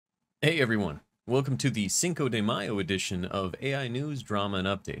Hey everyone, welcome to the Cinco de Mayo edition of AI News, Drama, and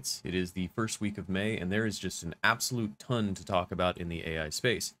Updates. It is the first week of May, and there is just an absolute ton to talk about in the AI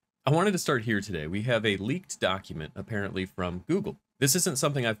space. I wanted to start here today. We have a leaked document, apparently from Google. This isn't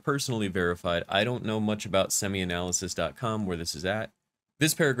something I've personally verified. I don't know much about semianalysis.com, where this is at.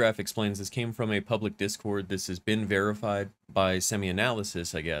 This paragraph explains this came from a public Discord. This has been verified by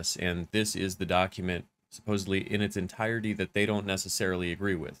Semianalysis, I guess, and this is the document supposedly in its entirety that they don't necessarily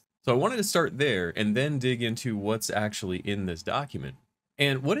agree with. So I wanted to start there and then dig into what's actually in this document.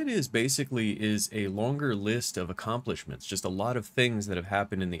 And what it is basically is a longer list of accomplishments, just a lot of things that have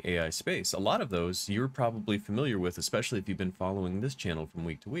happened in the AI space. A lot of those you're probably familiar with, especially if you've been following this channel from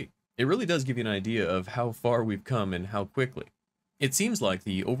week to week. It really does give you an idea of how far we've come and how quickly. It seems like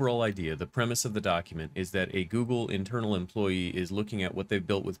the overall idea, the premise of the document, is that a Google internal employee is looking at what they've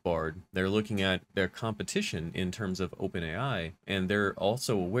built with Bard. They're looking at their competition in terms of OpenAI, and they're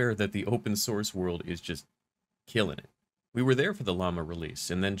also aware that the open source world is just killing it. We were there for the Llama release,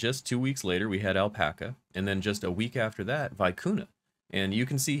 and then just 2 weeks later, we had Alpaca, and then just a week after that, Vicuna. And you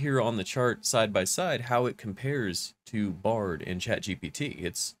can see here on the chart side by side how it compares to Bard and ChatGPT.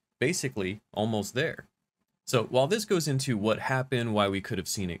 It's basically almost there. So while this goes into what happened, why we could have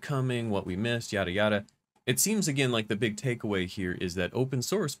seen it coming, what we missed, yada yada, it seems again like the big takeaway here is that open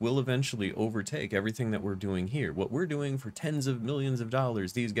source will eventually overtake everything that we're doing here. What we're doing for tens of millions of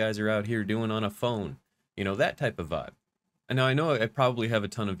dollars, these guys are out here doing on a phone. You know, that type of vibe. And now I know I probably have a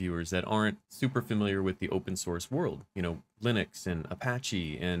ton of viewers that aren't super familiar with the open source world. You know, Linux and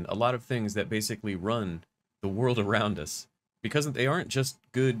Apache and a lot of things that basically run the world around us, because they aren't just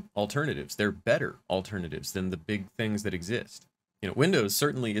good alternatives, they're better alternatives than the big things that exist. You know, Windows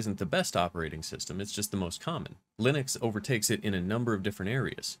certainly isn't the best operating system, it's just the most common. Linux overtakes it in a number of different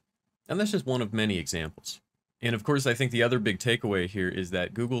areas. And that's just one of many examples. And of course, I think the other big takeaway here is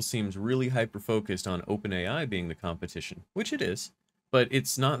that Google seems really hyper-focused on OpenAI being the competition, which it is, but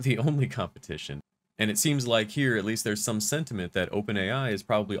it's not the only competition. And it seems like here, at least there's some sentiment that OpenAI is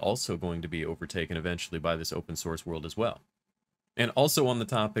probably also going to be overtaken eventually by this open source world as well. And also on the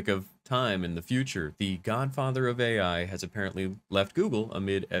topic of time in the future, the godfather of AI has apparently left Google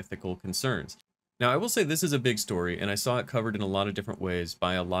amid ethical concerns. Now, I will say this is a big story, and I saw it covered in a lot of different ways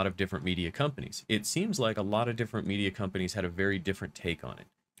by a lot of different media companies. It seems like a lot of different media companies had a very different take on it.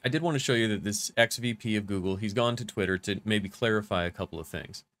 I did want to show you that this ex-VP of Google, he's gone to Twitter to maybe clarify a couple of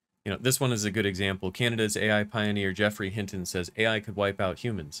things. You know, this one is a good example. Canada's AI pioneer Geoffrey Hinton says AI could wipe out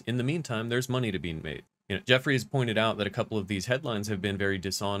humans. In the meantime, there's money to be made. You know, Jeffrey has pointed out that a couple of these headlines have been very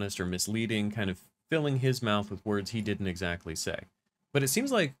dishonest or misleading, kind of filling his mouth with words he didn't exactly say. But it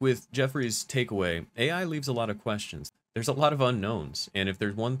seems like with Jeffrey's takeaway, AI leaves a lot of questions. There's a lot of unknowns, and if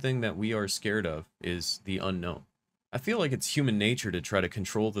there's one thing that we are scared of is the unknown. I feel like it's human nature to try to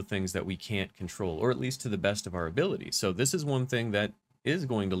control the things that we can't control, or at least to the best of our ability. So this is one thing that is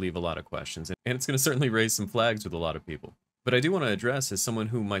going to leave a lot of questions, and it's going to certainly raise some flags with a lot of people. But I do want to address, as someone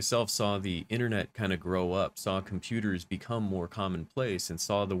who myself saw the internet kind of grow up, saw computers become more commonplace, and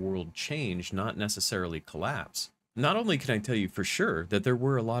saw the world change, not necessarily collapse. Not only can I tell you for sure that there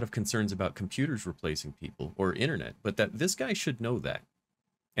were a lot of concerns about computers replacing people or internet, but that this guy should know that.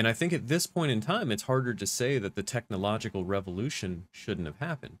 And I think at this point in time, it's harder to say that the technological revolution shouldn't have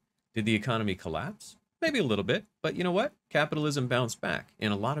happened. Did the economy collapse? Maybe a little bit, but you know what? Capitalism bounced back,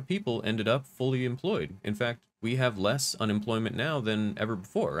 and a lot of people ended up fully employed. In fact, we have less unemployment now than ever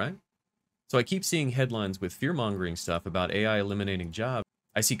before, right? So I keep seeing headlines with fear-mongering stuff about AI eliminating jobs.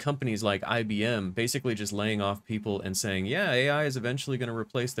 I see companies like IBM basically just laying off people and saying, yeah, AI is eventually going to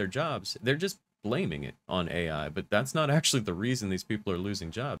replace their jobs. They're just blaming it on AI, but that's not actually the reason these people are losing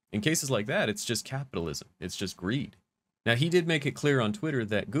jobs. In cases like that, it's just capitalism. It's just greed. Now, he did make it clear on Twitter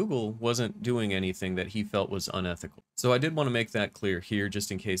that Google wasn't doing anything that he felt was unethical. So I did want to make that clear here,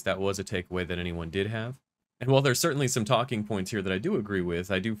 just in case that was a takeaway that anyone did have. And while there's certainly some talking points here that I do agree with,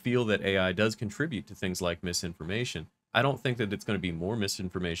 I do feel that AI does contribute to things like misinformation. I don't think that it's going to be more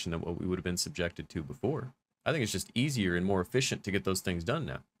misinformation than what we would have been subjected to before. I think it's just easier and more efficient to get those things done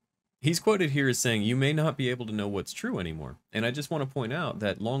now. He's quoted here as saying, you may not be able to know what's true anymore. And I just want to point out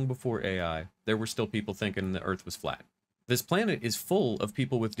that long before AI, there were still people thinking the Earth was flat. This planet is full of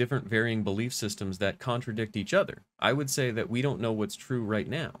people with different varying belief systems that contradict each other. I would say that we don't know what's true right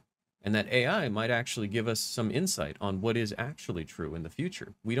now, and that AI might actually give us some insight on what is actually true in the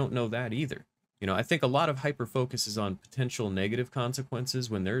future. We don't know that either. You know, I think a lot of hyper focus is on potential negative consequences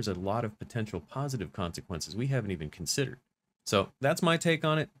when there's a lot of potential positive consequences we haven't even considered. So that's my take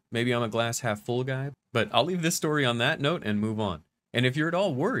on it. Maybe I'm a glass half full guy, but I'll leave this story on that note and move on. And if you're at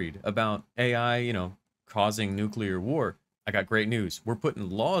all worried about AI, causing nuclear war, I got great news. We're putting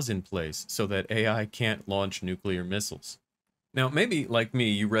laws in place so that AI can't launch nuclear missiles. Now, maybe like me,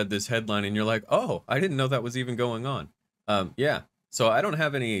 you read this headline and you're like, oh, I didn't know that was even going on. Yeah. So I don't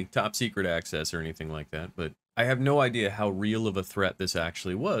have any top secret access or anything like that, but I have no idea how real of a threat this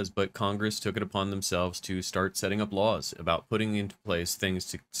actually was. But Congress took it upon themselves to start setting up laws about putting into place things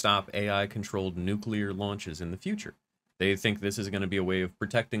to stop AI controlled nuclear launches in the future. They think this is going to be a way of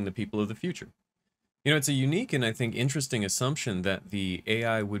protecting the people of the future. You know, it's a unique and I think interesting assumption that the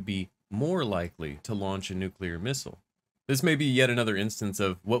AI would be more likely to launch a nuclear missile. This may be yet another instance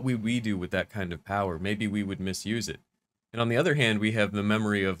of what would we do with that kind of power? Maybe we would misuse it. And on the other hand, we have the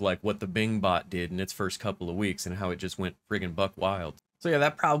memory of like what the Bing bot did in its first couple of weeks and how it just went friggin' buck wild. So yeah,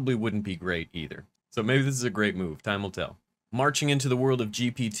 that probably wouldn't be great either. So maybe this is a great move. Time will tell. Marching into the world of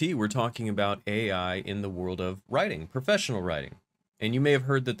GPT, we're talking about AI in the world of writing, professional writing. And you may have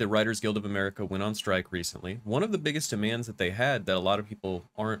heard that the Writers Guild of America went on strike recently. One of the biggest demands that they had that a lot of people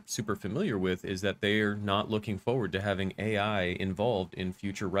aren't super familiar with is that they are not looking forward to having AI involved in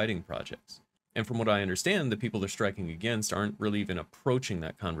future writing projects. And from what I understand, the people they're striking against aren't really even approaching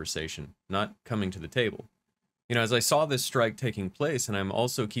that conversation, not coming to the table. You know, as I saw this strike taking place, and I'm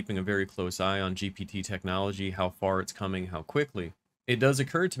also keeping a very close eye on GPT technology, how far it's coming, how quickly, it does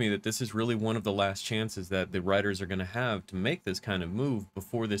occur to me that this is really one of the last chances that the writers are going to have to make this kind of move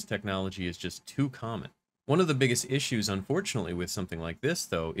before this technology is just too common. One of the biggest issues, unfortunately, with something like this,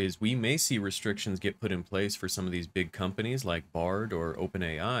 though, is we may see restrictions get put in place for some of these big companies like Bard or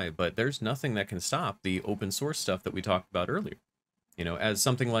OpenAI, but there's nothing that can stop the open source stuff that we talked about earlier. You know, as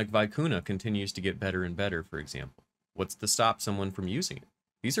something like Vicuna continues to get better and better, for example, what's to stop someone from using it?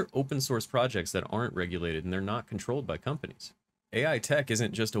 These are open source projects that aren't regulated and they're not controlled by companies. AI tech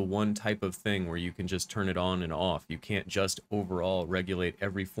isn't just a one type of thing where you can just turn it on and off. You can't just overall regulate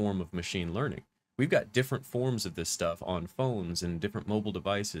every form of machine learning. We've got different forms of this stuff on phones and different mobile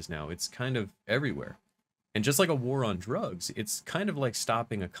devices now. It's kind of everywhere. And just like a war on drugs, it's kind of like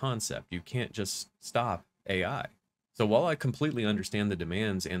stopping a concept. You can't just stop AI. So while I completely understand the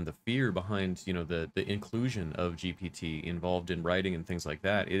demands and the fear behind, you know, the inclusion of GPT involved in writing and things like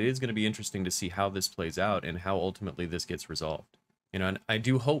that, it is going to be interesting to see how this plays out and how ultimately this gets resolved. You know, and I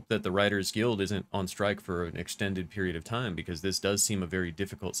do hope that the Writers Guild isn't on strike for an extended period of time because this does seem a very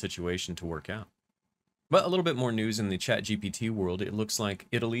difficult situation to work out. But a little bit more news in the ChatGPT world. It looks like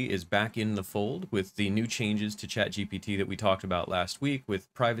Italy is back in the fold with the new changes to ChatGPT that we talked about last week,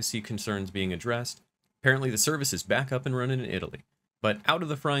 with privacy concerns being addressed. Apparently the service is back up and running in Italy, but out of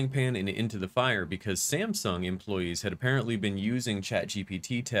the frying pan and into the fire because Samsung employees had apparently been using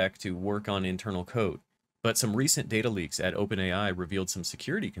ChatGPT tech to work on internal code. But some recent data leaks at OpenAI revealed some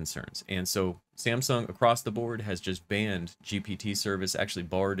security concerns. And so Samsung across the board has just banned GPT service, actually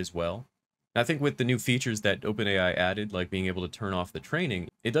Bard as well. I think with the new features that OpenAI added, like being able to turn off the training,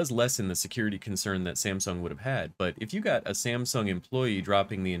 it does lessen the security concern that Samsung would have had. But if you got a Samsung employee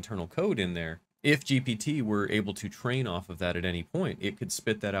dropping the internal code in there, if GPT were able to train off of that at any point, it could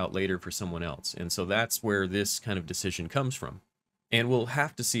spit that out later for someone else. And so that's where this kind of decision comes from. And we'll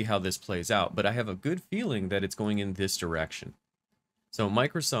have to see how this plays out, but I have a good feeling that it's going in this direction. So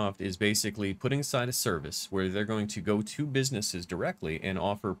Microsoft is basically putting aside a service where they're going to go to businesses directly and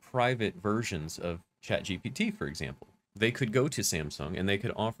offer private versions of ChatGPT, for example. They could go to Samsung and they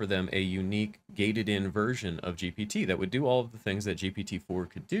could offer them a unique gated-in version of GPT that would do all of the things that GPT-4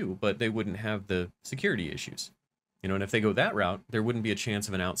 could do, but they wouldn't have the security issues. You know, and if they go that route, there wouldn't be a chance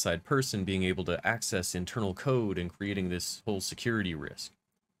of an outside person being able to access internal code and creating this whole security risk.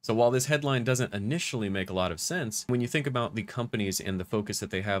 So while this headline doesn't initially make a lot of sense, when you think about the companies and the focus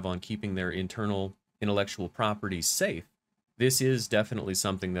that they have on keeping their internal intellectual property safe, this is definitely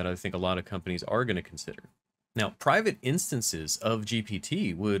something that I think a lot of companies are going to consider. Now, private instances of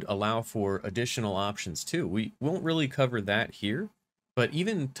GPT would allow for additional options too. We won't really cover that here, but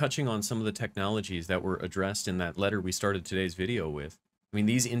even touching on some of the technologies that were addressed in that letter we started today's video with, I mean,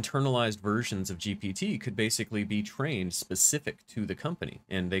 these internalized versions of GPT could basically be trained specific to the company,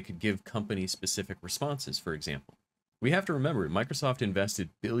 and they could give company-specific responses, for example. We have to remember, Microsoft invested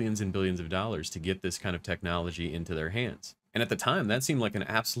billions and billions of dollars to get this kind of technology into their hands. And at the time, that seemed like an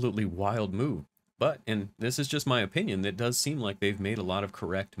absolutely wild move. But, and this is just my opinion, it does seem like they've made a lot of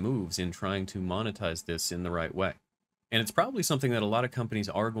correct moves in trying to monetize this in the right way. And it's probably something that a lot of companies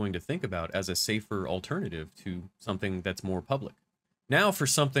are going to think about as a safer alternative to something that's more public. Now for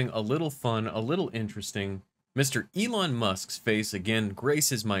something a little fun, a little interesting, Mr. Elon Musk's face again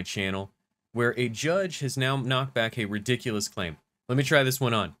graces my channel, where a judge has now knocked back a ridiculous claim. Let me try this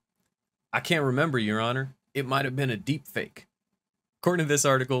one on. I can't remember, Your Honor. It might have been a deep fake. According to this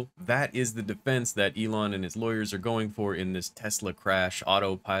article, that is the defense that Elon and his lawyers are going for in this Tesla crash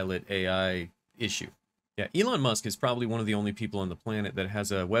autopilot AI issue. Yeah, Elon Musk is probably one of the only people on the planet that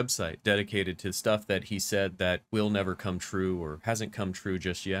has a website dedicated to stuff that he said that will never come true or hasn't come true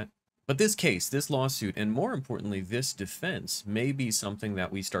just yet. But this case, this lawsuit, and more importantly, this defense may be something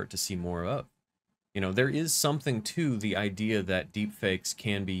that we start to see more of. You know, there is something to the idea that deepfakes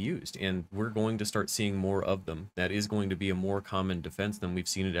can be used, and we're going to start seeing more of them. That is going to be a more common defense than we've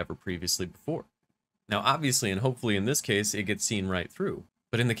seen it ever previously before. Now, obviously, and hopefully in this case, it gets seen right through.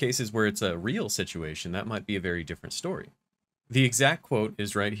 But in the cases where it's a real situation, that might be a very different story. The exact quote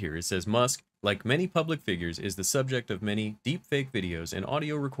is right here. It says, Musk, like many public figures, is the subject of many deepfake videos and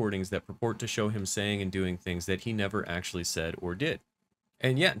audio recordings that purport to show him saying and doing things that he never actually said or did.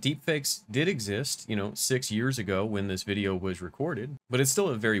 And yeah, deepfakes did exist, 6 years ago when this video was recorded, but it's still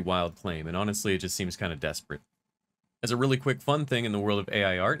a very wild claim, and honestly, it just seems kind of desperate. As a really quick fun thing in the world of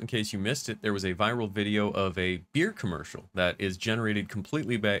AI art, in case you missed it, there was a viral video of a beer commercial that is generated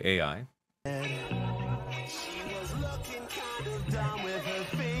completely by AI.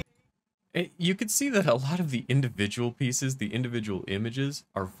 You could see that a lot of the individual pieces, the individual images,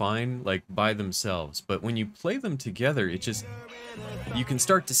 are fine, like, by themselves. But when you play them together, it just... you can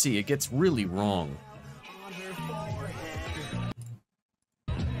start to see it gets really wrong.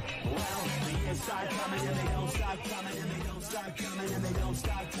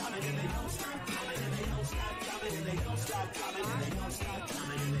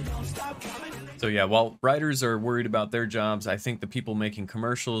 So yeah, while writers are worried about their jobs, I think the people making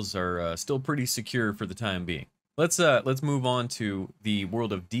commercials are still pretty secure for the time being. Let's move on to the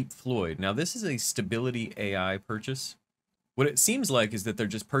world of Deep Floyd. Now, this is a Stability AI purchase. What it seems like is that they're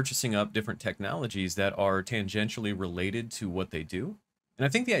just purchasing up different technologies that are tangentially related to what they do. And I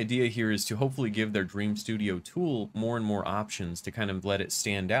think the idea here is to hopefully give their Dream Studio tool more and more options to kind of let it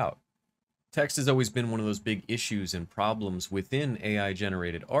stand out. Text has always been one of those big issues and problems within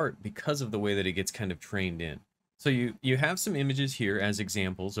AI-generated art because of the way that it gets kind of trained in. So you have some images here as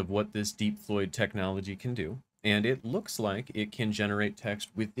examples of what this Deep Floyd technology can do, and it looks like it can generate text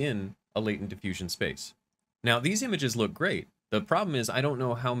within a latent diffusion space. Now, these images look great. The problem is I don't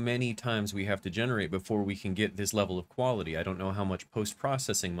know how many times we have to generate before we can get this level of quality. I don't know how much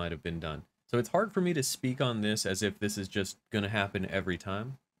post-processing might have been done. So it's hard for me to speak on this as if this is just going to happen every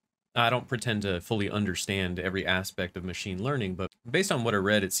time. I don't pretend to fully understand every aspect of machine learning, but based on what I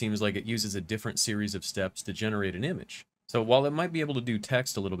read, it seems like it uses a different series of steps to generate an image. So while it might be able to do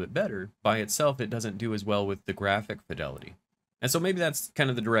text a little bit better, by itself it doesn't do as well with the graphic fidelity. And so maybe that's kind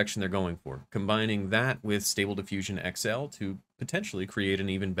of the direction they're going for, combining that with Stable Diffusion XL to potentially create an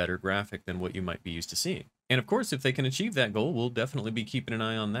even better graphic than what you might be used to seeing. And of course, if they can achieve that goal, we'll definitely be keeping an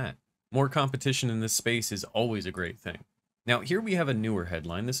eye on that. More competition in this space is always a great thing. Now, here we have a newer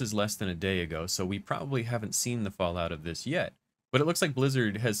headline. This is less than a day ago, so we probably haven't seen the fallout of this yet. But it looks like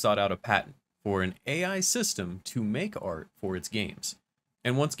Blizzard has sought out a patent for an AI system to make art for its games.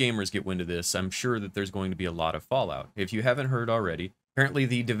 And once gamers get wind of this, I'm sure that there's going to be a lot of fallout. If you haven't heard already, apparently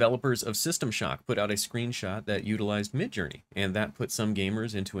the developers of System Shock put out a screenshot that utilized Midjourney, and that put some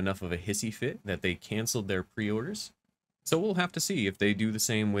gamers into enough of a hissy fit that they canceled their pre-orders. So we'll have to see if they do the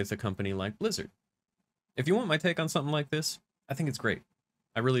same with a company like Blizzard. If you want my take on something like this, I think it's great.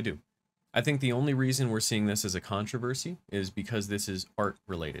 I really do. I think the only reason we're seeing this as a controversy is because this is art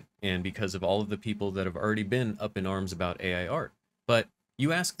related and because of all of the people that have already been up in arms about AI art. But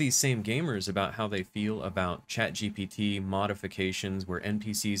you ask these same gamers about how they feel about ChatGPT modifications where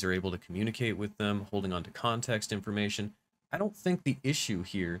NPCs are able to communicate with them, holding on to context information. I don't think the issue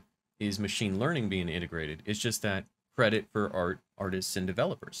here is machine learning being integrated. It's just that credit for art, artists, and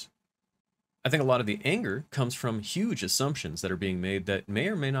developers. I think a lot of the anger comes from huge assumptions that are being made that may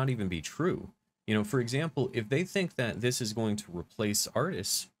or may not even be true. You know, for example, if they think that this is going to replace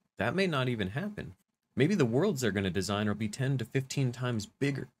artists, that may not even happen. Maybe the worlds they're going to design will be 10 to 15 times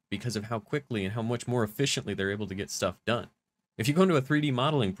bigger because of how quickly and how much more efficiently they're able to get stuff done. If you go into a 3D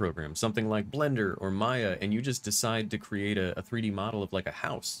modeling program, something like Blender or Maya, and you just decide to create a 3D model of like a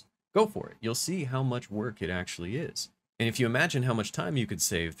house, go for it. You'll see how much work it actually is. And if you imagine how much time you could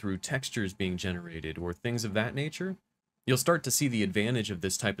save through textures being generated or things of that nature, you'll start to see the advantage of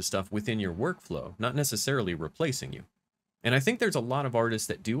this type of stuff within your workflow, not necessarily replacing you. And I think there's a lot of artists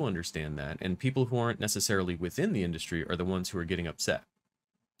that do understand that, and people who aren't necessarily within the industry are the ones who are getting upset.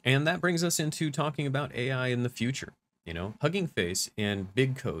 And that brings us into talking about AI in the future. You know, Hugging Face and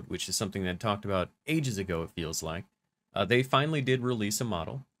Big Code, which is something that I talked about ages ago, it feels like, they finally did release a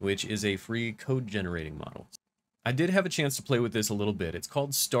model, which is a free code generating model. I did have a chance to play with this a little bit. It's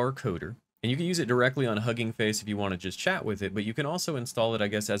called Star Coder, And you can use it directly on Hugging Face if you want to just chat with it, but you can also install it, I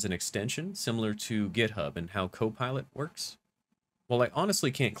guess, as an extension, similar to GitHub and how Copilot works. While I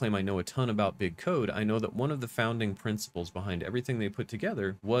honestly can't claim I know a ton about Big Code, I know that one of the founding principles behind everything they put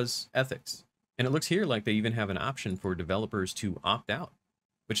together was ethics. And it looks here like they even have an option for developers to opt out,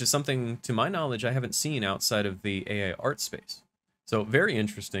 which is something, to my knowledge, I haven't seen outside of the AI art space. So very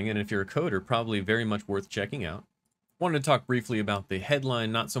interesting, and if you're a coder, probably very much worth checking out. Wanted to talk briefly about the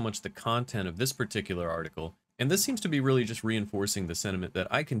headline, not so much the content of this particular article. And this seems to be really just reinforcing the sentiment that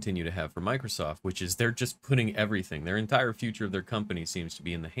I continue to have for Microsoft, which is they're just putting everything, their entire future of their company seems to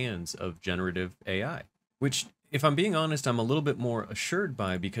be in the hands of generative AI. Which, if I'm being honest, I'm a little bit more assured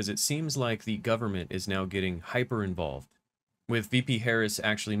by, because it seems like the government is now getting hyper involved, with VP Harris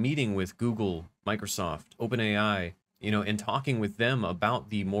actually meeting with Google, Microsoft, OpenAI, and talking with them about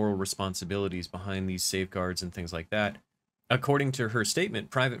the moral responsibilities behind these safeguards and things like that. According to her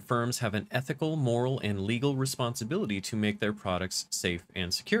statement, private firms have an ethical, moral, and legal responsibility to make their products safe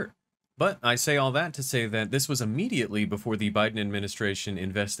and secure. But I say all that to say that this was immediately before the Biden administration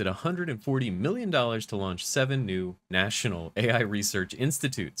invested $140 million to launch 7 new national AI research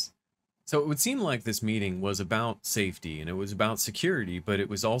institutes. So it would seem like this meeting was about safety and it was about security, but it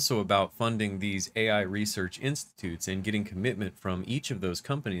was also about funding these AI research institutes and getting commitment from each of those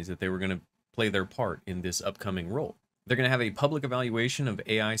companies that they were going to play their part in this upcoming role. They're going to have a public evaluation of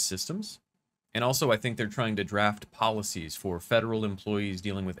AI systems. And also, I think they're trying to draft policies for federal employees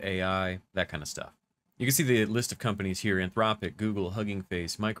dealing with AI, that kind of stuff. You can see the list of companies here: Anthropic, Google, Hugging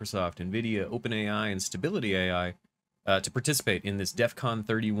Face, Microsoft, NVIDIA, OpenAI, and Stability AI, to participate in this DEFCON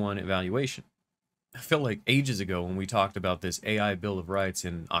 31 evaluation. I felt like ages ago when we talked about this AI Bill of Rights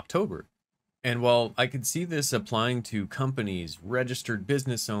in October. And while I could see this applying to companies, registered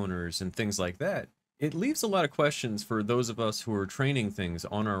business owners, and things like that, it leaves a lot of questions for those of us who are training things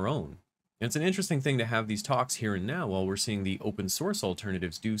on our own. And it's an interesting thing to have these talks here and now while we're seeing the open source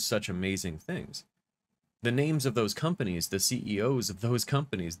alternatives do such amazing things. The names of those companies, the CEOs of those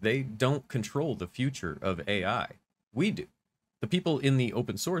companies, they don't control the future of AI. We do. The people in the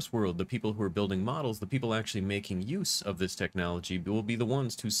open source world, the people who are building models, the people actually making use of this technology will be the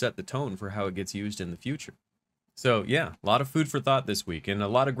ones to set the tone for how it gets used in the future. So yeah, a lot of food for thought this week, and a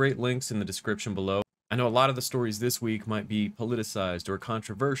lot of great links in the description below. I know a lot of the stories this week might be politicized or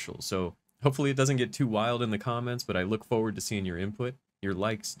controversial, so hopefully it doesn't get too wild in the comments, but I look forward to seeing your input. Your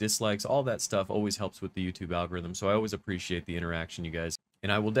likes, dislikes, all that stuff always helps with the YouTube algorithm, so I always appreciate the interaction, you guys.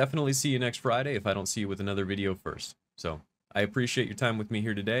 And I will definitely see you next Friday if I don't see you with another video first. So I appreciate your time with me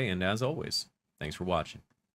here today, and as always, thanks for watching.